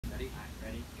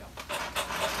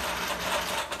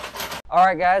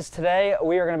Alright guys, today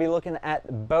we are going to be looking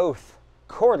at both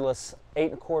cordless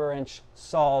 8¼ inch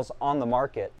saws on the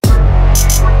market.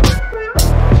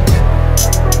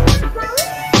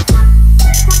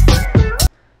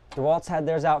 Dewalt's had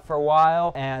theirs out for a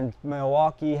while, and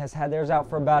Milwaukee has had theirs out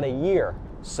for about a year.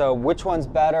 So which one's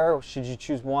better? Should you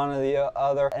choose one or the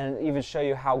other? And even show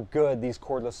you how good these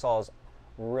cordless saws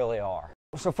really are.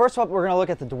 So first up, we're going to look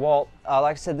at the Dewalt.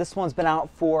 Like I said, this one's been out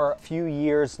for a few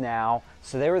years now.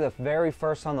 So they were the very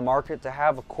first on the market to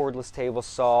have a cordless table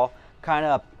saw. Kind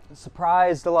of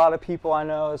surprised a lot of people I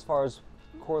know as far as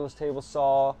cordless table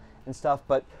saw and stuff.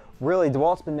 But really,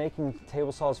 Dewalt's been making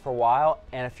table saws for a while.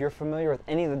 And if you're familiar with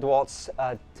any of the Dewalt's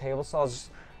table saws,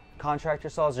 contractor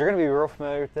saws, you're going to be real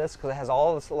familiar with this because it has a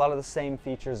lot of the same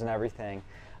features and everything.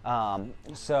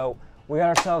 So we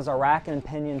got ourselves a rack and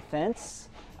pinion fence.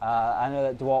 I know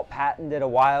that Dewalt patented a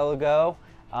while ago,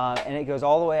 and it goes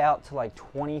all the way out to like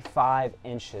 25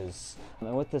 inches.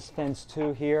 And with this fence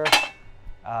too here,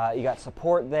 you got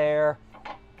support there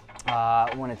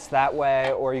when it's that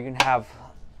way, or you can have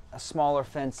a smaller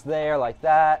fence there like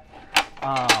that.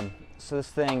 So this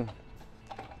thing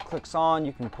clicks on,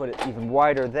 you can put it even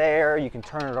wider there, you can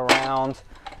turn it around,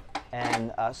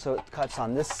 and so it cuts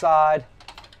on this side.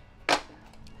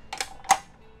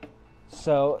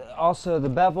 So also the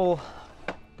bevel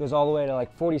goes all the way to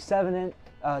like 47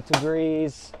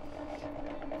 degrees.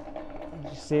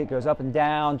 You see it goes up and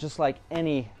down just like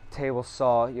any table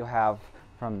saw you'll have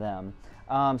from them.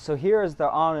 So here is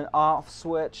the on and off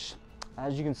switch.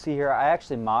 As you can see here, I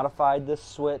actually modified this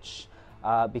switch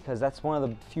because that's one of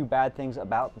the few bad things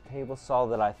about the table saw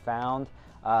that I found.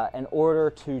 In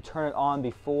order to turn it on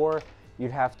before,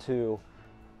 you'd have to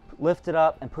lift it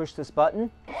up and push this button.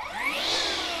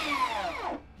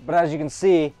 But as you can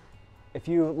see, if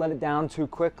you let it down too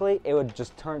quickly, it would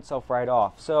just turn itself right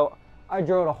off. So I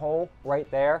drilled a hole right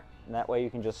there, and that way you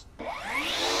can just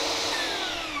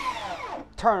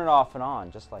turn it off and on,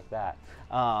 just like that.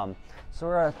 So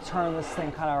we're going to turn this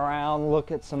thing kind of around, look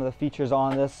at some of the features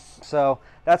on this. So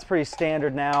that's pretty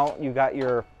standard now. You got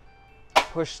your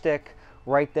push stick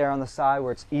right there on the side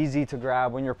where it's easy to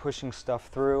grab when you're pushing stuff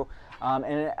through.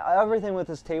 And everything with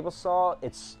this table saw,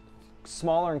 it's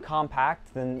smaller and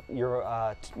compact than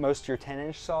your most of your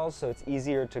 10-inch saws, so it's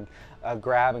easier to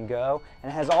grab and go,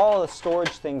 and it has all the storage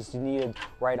things you needed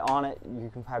right on it. You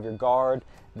can have your guard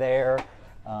there,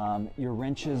 your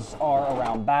wrenches are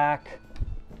around back,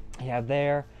 you have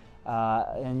there,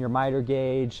 and your miter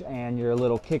gauge and your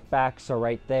little kickbacks are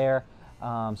right there.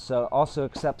 So also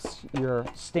accepts your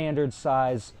standard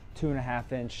size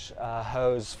 2.5 inch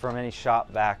hose from any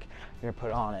shop vac you're gonna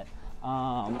put on it.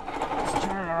 Let's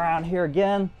turn it around here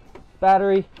again.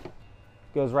 Battery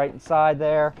goes right inside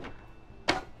there.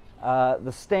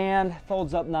 The stand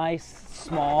folds up nice,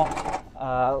 small.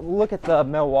 Look at the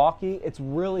Milwaukee. It's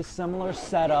really similar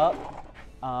setup.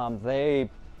 They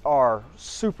are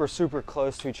super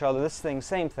close to each other. This thing,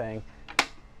 same thing.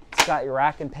 It's got your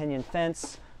rack and pinion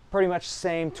fence. Pretty much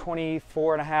same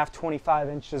 24.5, 25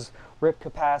 inches rip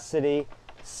capacity.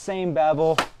 Same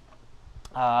bevel.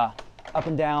 Up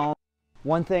and down.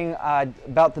 One thing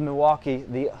about the Milwaukee,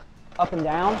 the up and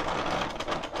down,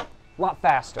 a lot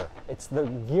faster. It's the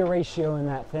gear ratio in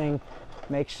that thing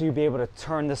makes you be able to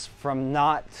turn this from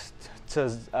not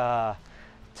to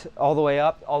all the way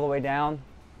up, all the way down,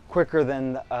 quicker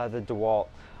than the Dewalt.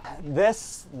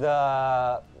 This,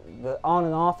 the on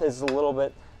and off is a little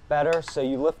bit better. So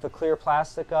you lift the clear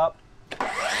plastic up, pull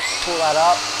that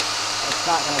up, it's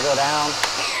not going to go down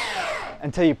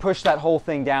until you push that whole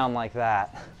thing down like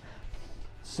that.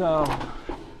 So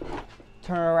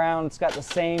turn it around, it's got the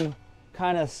same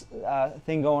kind of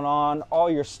thing going on. All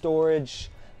your storage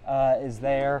is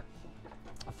there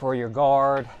for your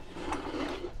guard,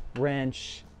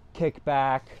 wrench,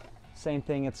 kickback. Same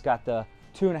thing, it's got the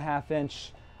 2.5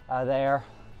 inch there.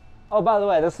 Oh, by the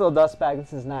way, this little dust bag,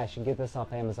 this is nice. You can get this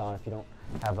off Amazon if you don't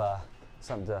have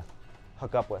something to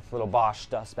hook up with. Little Bosch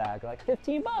dust bag, like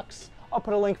 15 bucks. I'll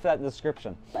put a link for that in the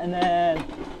description. And then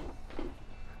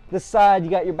this side, you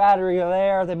got your battery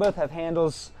there. They both have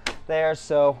handles there,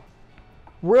 so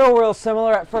real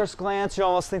similar at first glance. You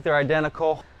almost think they're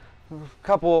identical.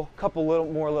 Couple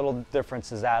little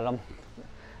differences at them.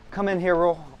 Come in here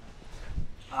real.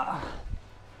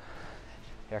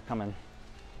 Here, come in.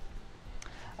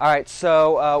 All right,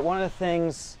 so one of the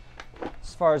things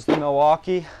as far as the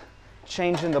Milwaukee,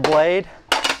 changing the blade,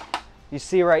 you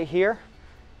see right here,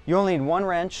 you only need one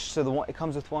wrench, so it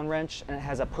comes with one wrench, and it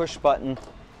has a push button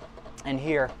in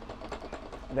here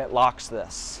that locks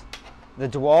this. The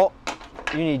Dewalt,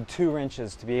 you need 2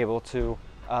 wrenches to be able to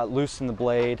loosen the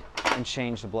blade and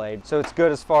change the blade. So it's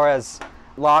good as far as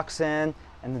locks in,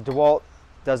 and the Dewalt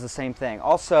does the same thing.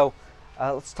 Also,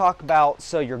 let's talk about,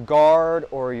 so your guard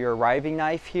or your riving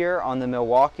knife here on the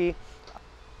Milwaukee.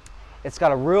 It's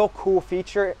got a real cool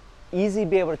feature, easy to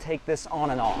be able to take this on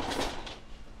and off.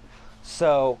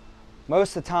 So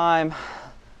most of the time,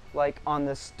 like on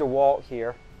this Dewalt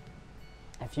here,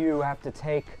 if you have to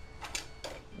take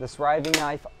this riving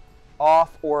knife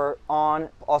off or on,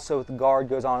 also the guard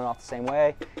goes on and off the same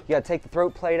way. You gotta take the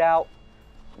throat plate out,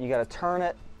 you gotta turn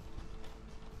it,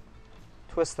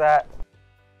 twist that,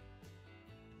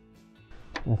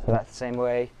 and so that's the same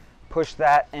way, push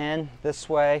that in this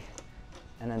way,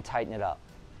 and then tighten it up.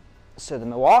 So the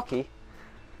Milwaukee,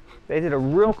 they did a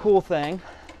real cool thing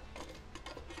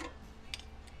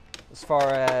as far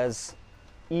as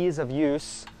ease of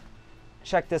use.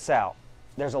 Check this out.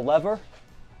 There's a lever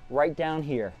right down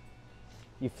here.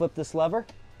 You flip this lever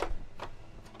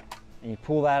and you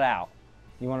pull that out.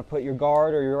 You want to put your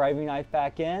guard or your riving knife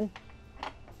back in,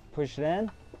 push it in,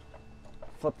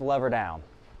 flip the lever down.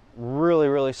 Really,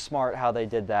 really smart how they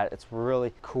did that. It's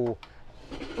really cool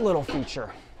little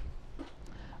feature.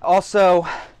 Also,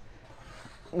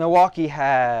 Milwaukee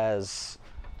has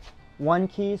one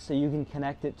key, so you can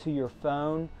connect it to your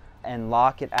phone and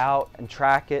lock it out and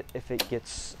track it if it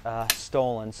gets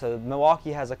stolen. So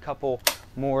Milwaukee has a couple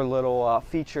more little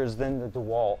features than the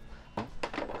Dewalt.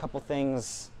 A couple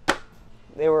things,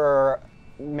 they were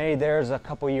made theirs a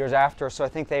couple years after, so I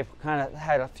think they've kind of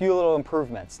had a few little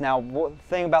improvements. Now, the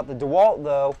thing about the Dewalt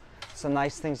though, some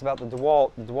nice things about the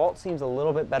Dewalt seems a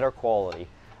little bit better quality.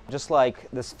 Just like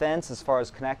this fence, as far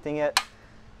as connecting it,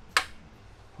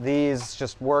 these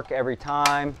just work every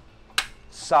time.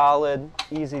 Solid,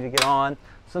 easy to get on.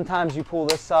 Sometimes you pull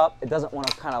this up, it doesn't want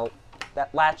to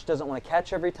that latch doesn't want to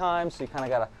catch every time, so you kind of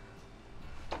got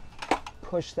to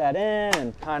push that in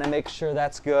and kind of make sure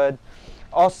that's good.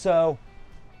 Also,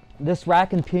 this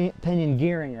rack and pinion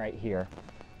gearing right here.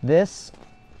 This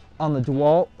on the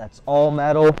Dewalt, that's all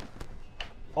metal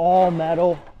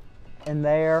in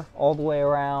there, all the way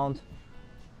around.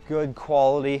 Good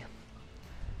quality.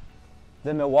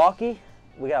 The Milwaukee,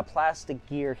 we got a plastic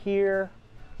gear here.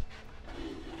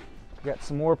 We got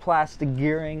some more plastic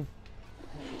gearing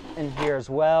in here as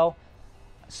well.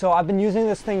 So I've been using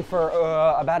this thing for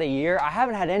about a year. I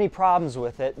haven't had any problems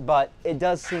with it, but it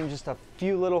does seem just a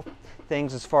few little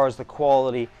things as far as the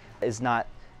quality is not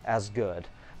as good.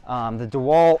 The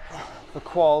Dewalt, the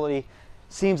quality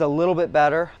seems a little bit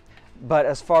better, but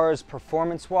as far as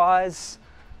performance-wise,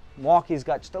 Milwaukee's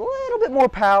got just a little bit more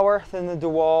power than the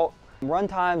Dewalt. Run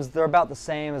times, they're about the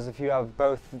same as if you have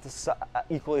both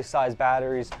equally sized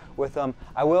batteries with them.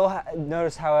 I will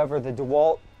notice, however, the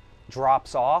Dewalt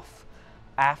drops off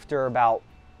after about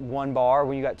 1 bar.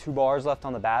 When you got 2 bars left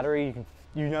on the battery,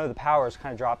 you know the power is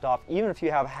kind of dropped off, even if you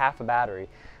have half a battery.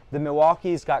 The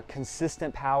Milwaukee's got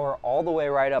consistent power all the way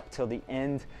right up till the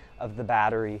end of the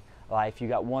battery life. You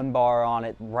got 1 bar on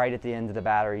it right at the end of the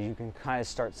battery. You can kind of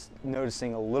start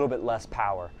noticing a little bit less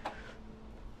power.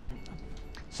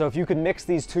 So if you could mix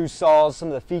these two saws, some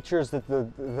of the features that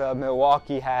the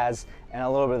Milwaukee has and a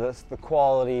little bit of the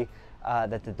quality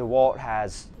that the Dewalt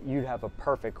has, you'd have a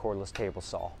perfect cordless table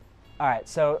saw. All right,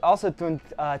 so also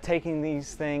taking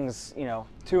these things, you know,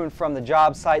 to and from the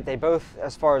job site, they both,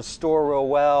 as far as store real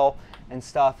well and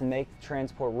stuff and make the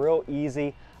transport real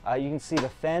easy. You can see the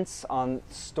fence on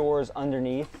stores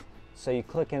underneath, so you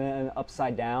click it in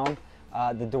upside down.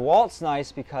 The Dewalt's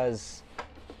nice because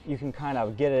you can kind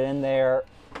of get it in there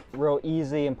real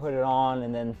easy and put it on,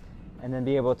 and then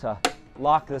be able to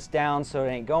lock this down so it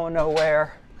ain't going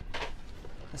nowhere.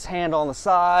 This handle on the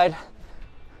side,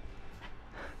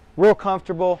 real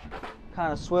comfortable,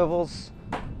 kind of swivels.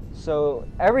 So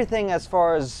everything as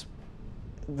far as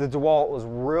the Dewalt was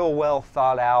real well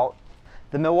thought out.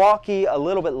 The Milwaukee, a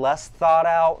little bit less thought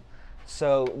out.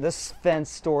 So this fence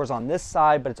stores on this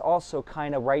side, but it's also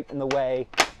kind of right in the way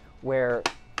where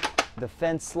the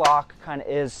fence lock kind of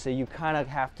is, so you kind of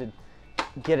have to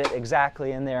get it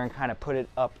exactly in there and kind of put it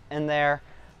up in there.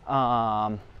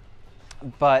 And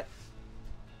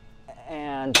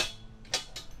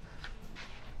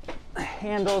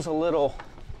handle's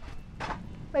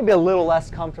maybe a little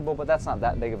less comfortable, but that's not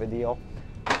that big of a deal.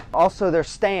 Also, their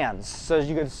stands. So as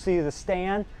you can see, the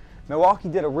stand, Milwaukee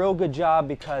did a real good job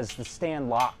because the stand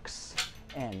locks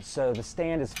in. So the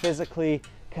stand is physically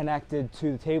connected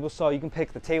to the table saw. You can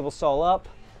pick the table saw up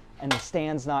and the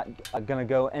stand's not going to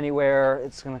go anywhere.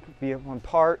 It's going to be one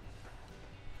part.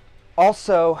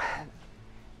 Also,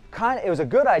 it was a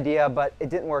good idea, but it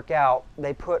didn't work out.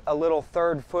 They put a little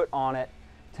 3rd foot on it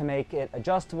to make it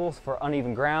adjustable for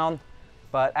uneven ground,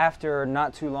 but after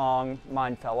not too long,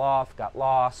 mine fell off, got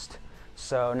lost.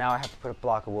 So now I have to put a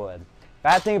block of wood.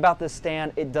 Bad thing about this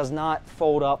stand, it does not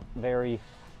fold up very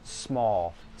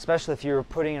small, especially if you're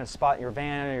putting in a spot in your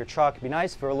van or your truck. It'd be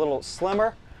nice if it were a little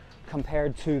slimmer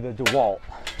compared to the Dewalt.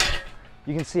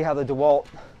 You can see how the Dewalt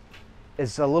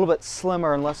is a little bit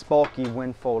slimmer and less bulky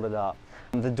when folded up.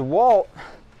 The Dewalt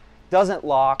doesn't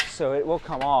lock, so it will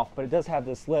come off, but it does have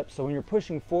this lip, so when you're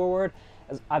pushing forward,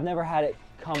 I've never had it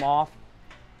come off,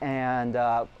 and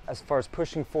as far as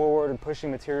pushing forward and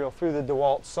pushing material through the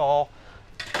Dewalt saw,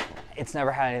 it's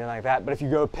never had anything like that. But if you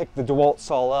go pick the Dewalt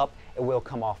saw up, it will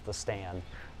come off the stand.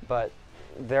 But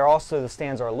the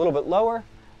stands are a little bit lower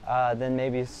than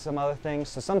maybe some other things,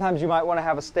 so sometimes you might want to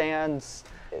have a stand.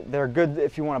 They're good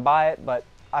if you want to buy it, but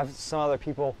some other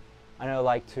people I know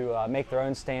like to make their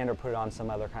own stand or put it on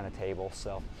some other kind of table.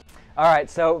 So, all right,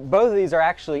 so both of these are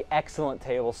actually excellent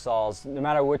table saws, no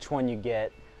matter which one you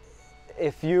get.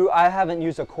 I haven't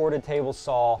used a corded table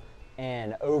saw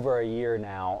in over a year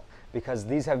now, because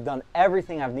these have done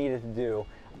everything I've needed to do.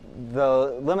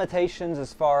 The limitations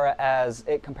as far as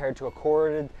it compared to a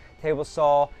corded table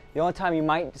saw, the only time you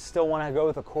might still want to go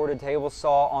with a corded table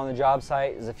saw on the job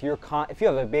site is if you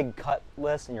have a big cut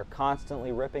list and you're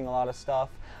constantly ripping a lot of stuff.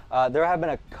 There have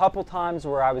been a couple times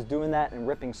where I was doing that and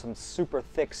ripping some super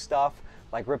thick stuff,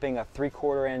 like ripping a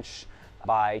 3/4 inch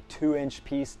by 2 inch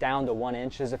piece down to 1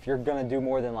 inch. If you're going to do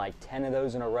more than like 10 of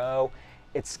those in a row,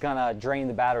 it's going to drain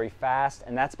the battery fast,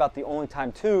 and that's about the only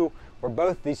time too where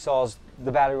both these saws,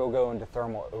 the battery will go into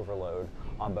thermal overload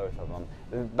on both of them.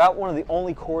 About one of the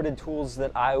only corded tools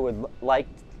that I would like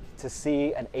to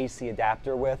see an AC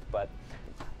adapter with, but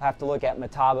I have to look at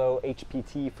Metabo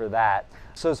HPT for that.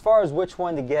 So as far as which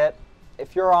one to get,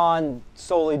 if you're on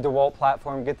solely Dewalt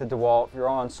platform, get the Dewalt. If you're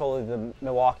on solely the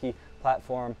Milwaukee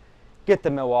platform, get the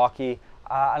Milwaukee.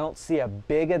 I don't see a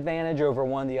big advantage over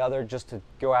one or the other just to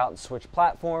go out and switch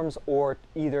platforms, or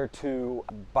either to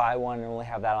buy one and only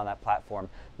have that on that platform.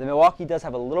 The Milwaukee does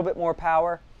have a little bit more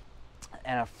power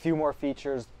and a few more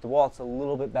features. The Dewalt's a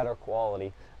little bit better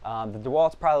quality. The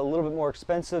Dewalt's probably a little bit more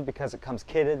expensive because it comes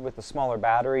kitted with a smaller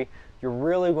battery. You're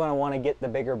really going to want to get the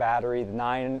bigger battery, the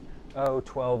 9.0,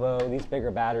 12.0, these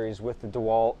bigger batteries with the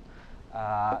Dewalt.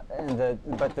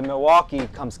 But the Milwaukee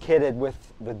comes kitted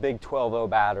with the big 12.0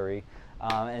 battery.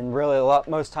 And really,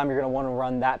 most time you're going to want to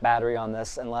run that battery on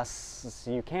this, unless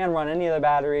you can run any other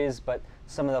batteries, but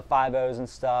some of the 5.0s and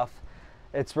stuff,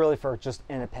 it's really for just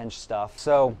in a pinch stuff.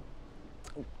 So,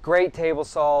 great table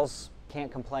saws,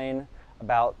 can't complain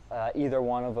about either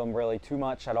one of them really too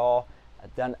much at all.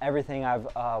 I've done everything I've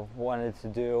wanted to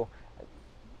do,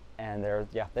 and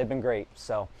they've been great.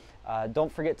 So,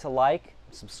 don't forget to like,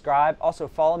 subscribe. Also,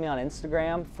 follow me on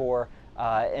Instagram for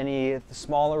any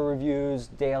smaller reviews,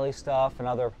 daily stuff, and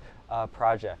other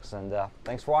projects. And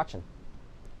thanks for watching.